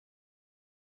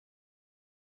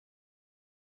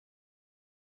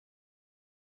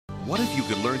What if you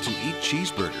could learn to eat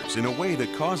cheeseburgers in a way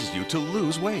that causes you to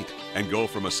lose weight and go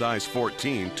from a size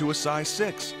 14 to a size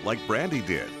 6 like Brandy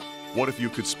did? What if you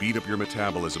could speed up your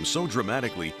metabolism so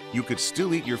dramatically you could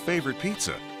still eat your favorite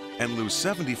pizza and lose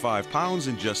 75 pounds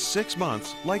in just 6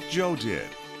 months like Joe did?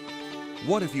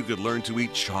 What if you could learn to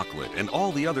eat chocolate and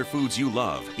all the other foods you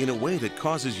love in a way that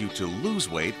causes you to lose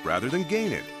weight rather than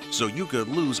gain it, so you could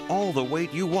lose all the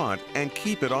weight you want and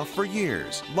keep it off for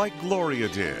years like Gloria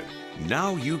did?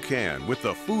 Now you can with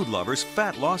the Food Lover's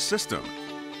Fat Loss System.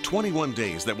 21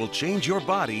 days that will change your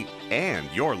body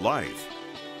and your life.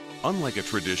 Unlike a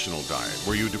traditional diet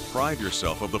where you deprive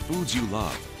yourself of the foods you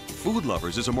love, Food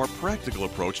Lovers is a more practical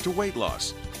approach to weight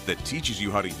loss that teaches you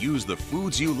how to use the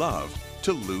foods you love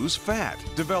to lose fat.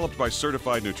 Developed by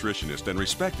certified nutritionist and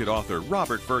respected author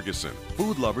Robert Ferguson,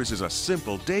 Food Lovers is a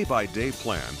simple day-by-day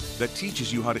plan that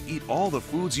teaches you how to eat all the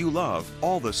foods you love,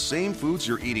 all the same foods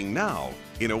you're eating now,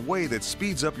 in a way that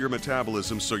speeds up your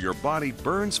metabolism so your body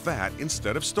burns fat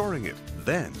instead of storing it.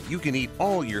 Then you can eat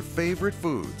all your favorite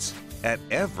foods at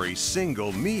every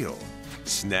single meal,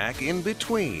 snack in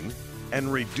between,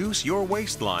 and reduce your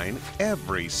waistline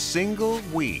every single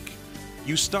week.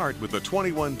 You start with the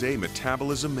 21-day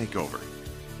metabolism makeover.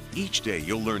 Each day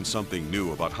you'll learn something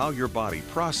new about how your body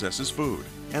processes food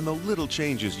and the little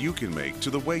changes you can make to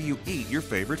the way you eat your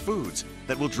favorite foods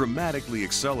that will dramatically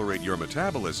accelerate your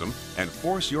metabolism and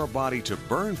force your body to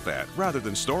burn fat rather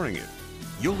than storing it.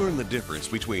 You'll learn the difference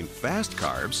between fast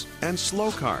carbs and slow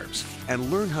carbs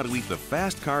and learn how to eat the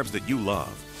fast carbs that you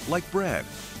love, like bread,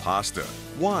 pasta,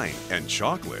 wine, and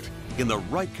chocolate, in the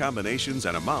right combinations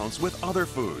and amounts with other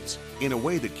foods, in a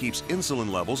way that keeps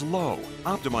insulin levels low,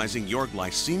 optimizing your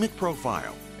glycemic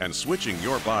profile, and switching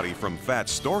your body from fat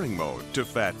storing mode to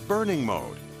fat burning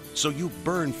mode. So you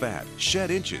burn fat, shed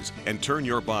inches, and turn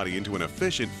your body into an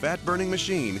efficient fat burning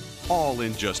machine, all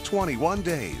in just 21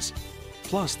 days.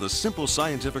 Plus, the simple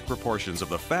scientific proportions of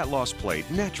the fat loss plate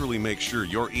naturally make sure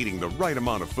you're eating the right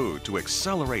amount of food to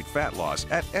accelerate fat loss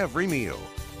at every meal.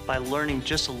 By learning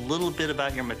just a little bit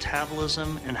about your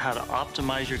metabolism and how to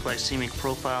optimize your glycemic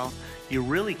profile, you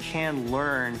really can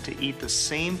learn to eat the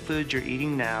same food you're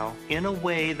eating now in a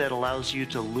way that allows you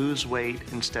to lose weight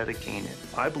instead of gain it.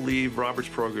 I believe Robert's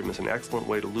program is an excellent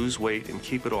way to lose weight and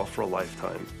keep it off for a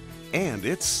lifetime. And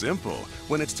it's simple.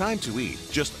 When it's time to eat,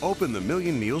 just open the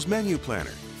Million Meals menu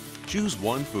planner. Choose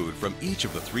one food from each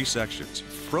of the 3 sections: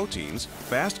 proteins,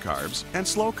 fast carbs, and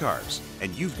slow carbs.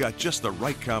 And you've got just the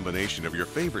right combination of your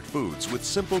favorite foods with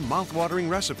simple mouth-watering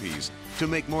recipes to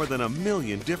make more than 1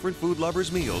 million different Food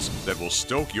Lovers meals that will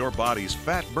stoke your body's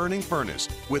fat-burning furnace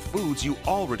with foods you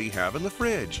already have in the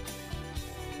fridge.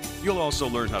 You'll also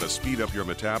learn how to speed up your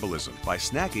metabolism by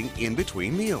snacking in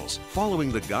between meals.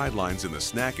 Following the guidelines in the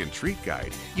Snack and Treat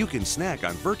Guide, you can snack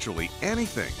on virtually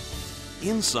anything.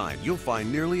 Inside, you'll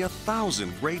find nearly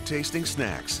 1,000 great-tasting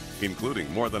snacks,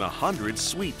 including more than 100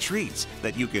 sweet treats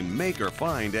that you can make or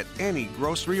find at any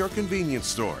grocery or convenience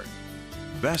store.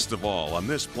 Best of all, on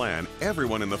this plan,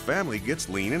 everyone in the family gets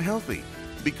lean and healthy,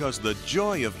 because the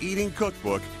Joy of Eating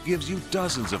cookbook gives you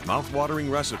dozens of mouth-watering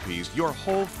recipes your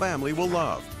whole family will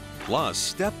love. Plus,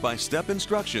 step-by-step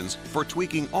instructions for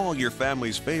tweaking all your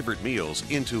family's favorite meals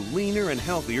into leaner and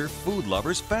healthier Food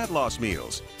Lovers fat loss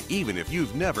meals, even if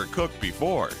you've never cooked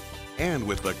before. And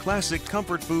with the classic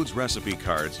Comfort Foods recipe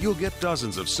cards, you'll get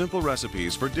dozens of simple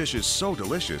recipes for dishes so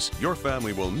delicious your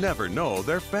family will never know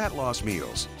they're fat loss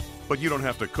meals. But you don't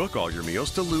have to cook all your meals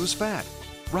to lose fat.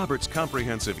 Robert's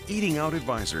comprehensive Eating Out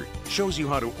Advisor shows you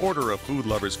how to order a Food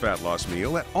Lover's fat loss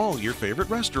meal at all your favorite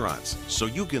restaurants, so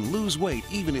you can lose weight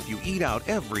even if you eat out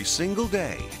every single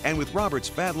day. And with Robert's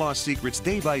Fat Loss Secrets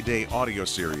Day-by-Day audio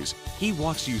series, he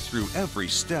walks you through every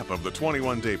step of the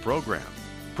 21-day program,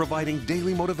 providing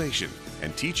daily motivation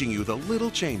and teaching you the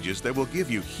little changes that will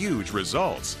give you huge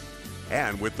results.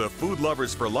 And with the Food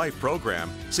Lovers for Life program,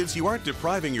 since you aren't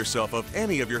depriving yourself of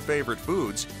any of your favorite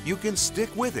foods, you can stick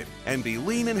with it and be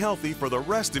lean and healthy for the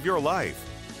rest of your life.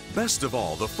 Best of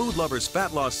all, the Food Lovers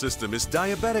Fat Loss System is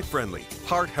diabetic friendly,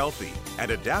 heart healthy,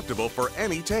 and adaptable for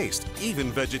any taste, even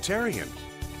vegetarian.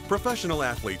 Professional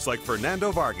athletes like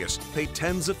Fernando Vargas pay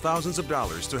tens of thousands of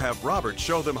dollars to have Robert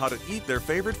show them how to eat their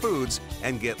favorite foods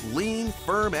and get lean,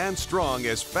 firm, and strong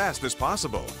as fast as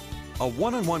possible. A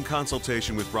one-on-one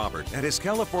consultation with Robert at his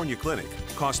California clinic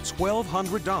costs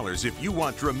 $1,200 if you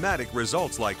want dramatic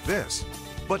results like this.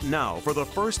 But now, for the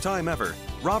first time ever,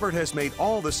 Robert has made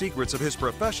all the secrets of his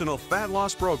professional fat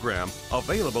loss program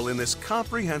available in this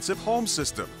comprehensive home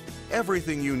system.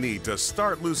 Everything you need to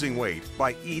start losing weight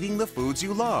by eating the foods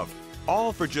you love,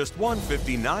 all for just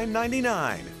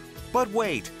 $159.99. But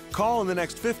wait, Call in the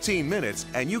next 15 minutes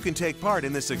and you can take part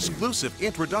in this exclusive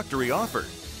introductory offer.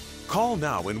 Call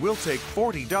now and we'll take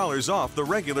 $40 off the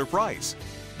regular price.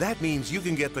 That means you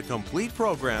can get the complete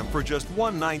program for just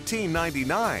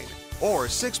 $119.99 or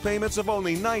 6 payments of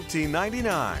only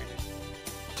 $19.99.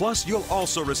 Plus, you'll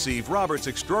also receive Robert's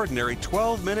extraordinary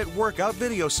 12-minute workout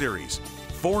video series.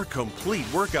 4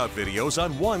 complete workout videos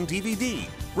on one DVD,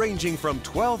 ranging from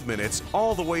 12 minutes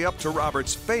all the way up to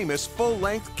Robert's famous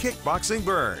full-length kickboxing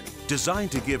burn.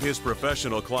 Designed to give his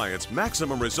professional clients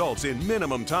maximum results in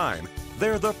minimum time,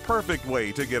 they're the perfect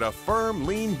way to get a firm,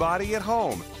 lean body at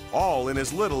home, all in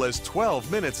as little as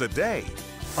 12 minutes a day.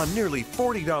 A nearly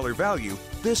 $40 value,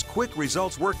 this quick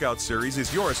results workout series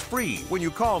is yours free when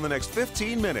you call in the next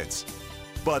 15 minutes.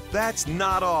 But that's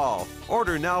not all.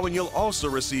 Order now and you'll also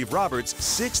receive Robert's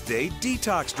 6-day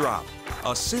detox drop,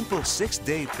 a simple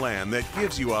 6-day plan that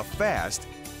gives you a fast,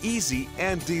 easy,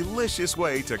 and delicious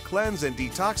way to cleanse and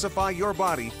detoxify your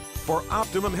body for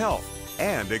optimum health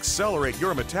and accelerate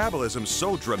your metabolism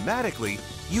so dramatically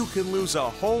you can lose a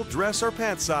whole dress or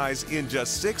pant size in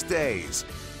just 6 days.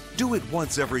 Do it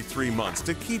once every 3 months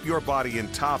to keep your body in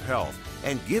top health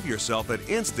and give yourself an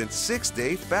instant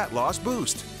 6-day fat loss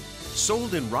boost.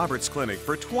 Sold in Robert's Clinic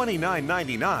for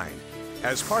 $29.99.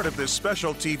 As part of this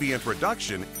special TV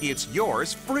introduction, it's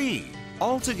yours free.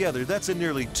 Altogether, that's a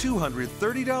nearly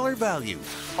 $230 value,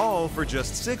 all for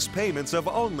just 6 payments of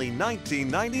only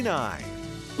 $19.99.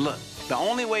 Look, the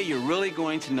only way you're really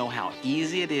going to know how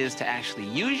easy it is to actually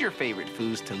use your favorite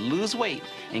foods to lose weight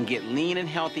and get lean and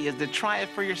healthy is to try it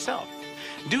for yourself.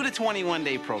 Do the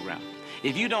 21-day program.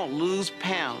 If you don't lose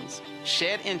pounds,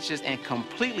 shed inches, and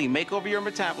completely make over your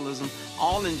metabolism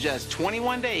all in just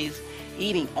 21 days,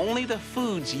 eating only the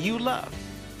foods you love,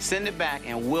 send it back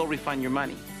and we'll refund your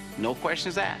money. No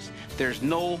questions asked. There's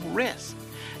no risk.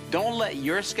 Don't let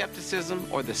your skepticism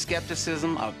or the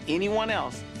skepticism of anyone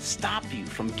else stop you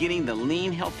from getting the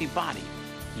lean, healthy body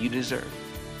you deserve.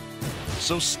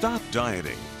 So stop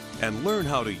dieting and learn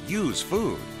how to use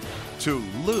food to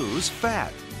lose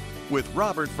fat with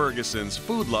Robert Ferguson's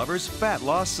Food Lovers Fat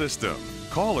Loss System.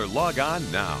 Call or log on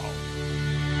now.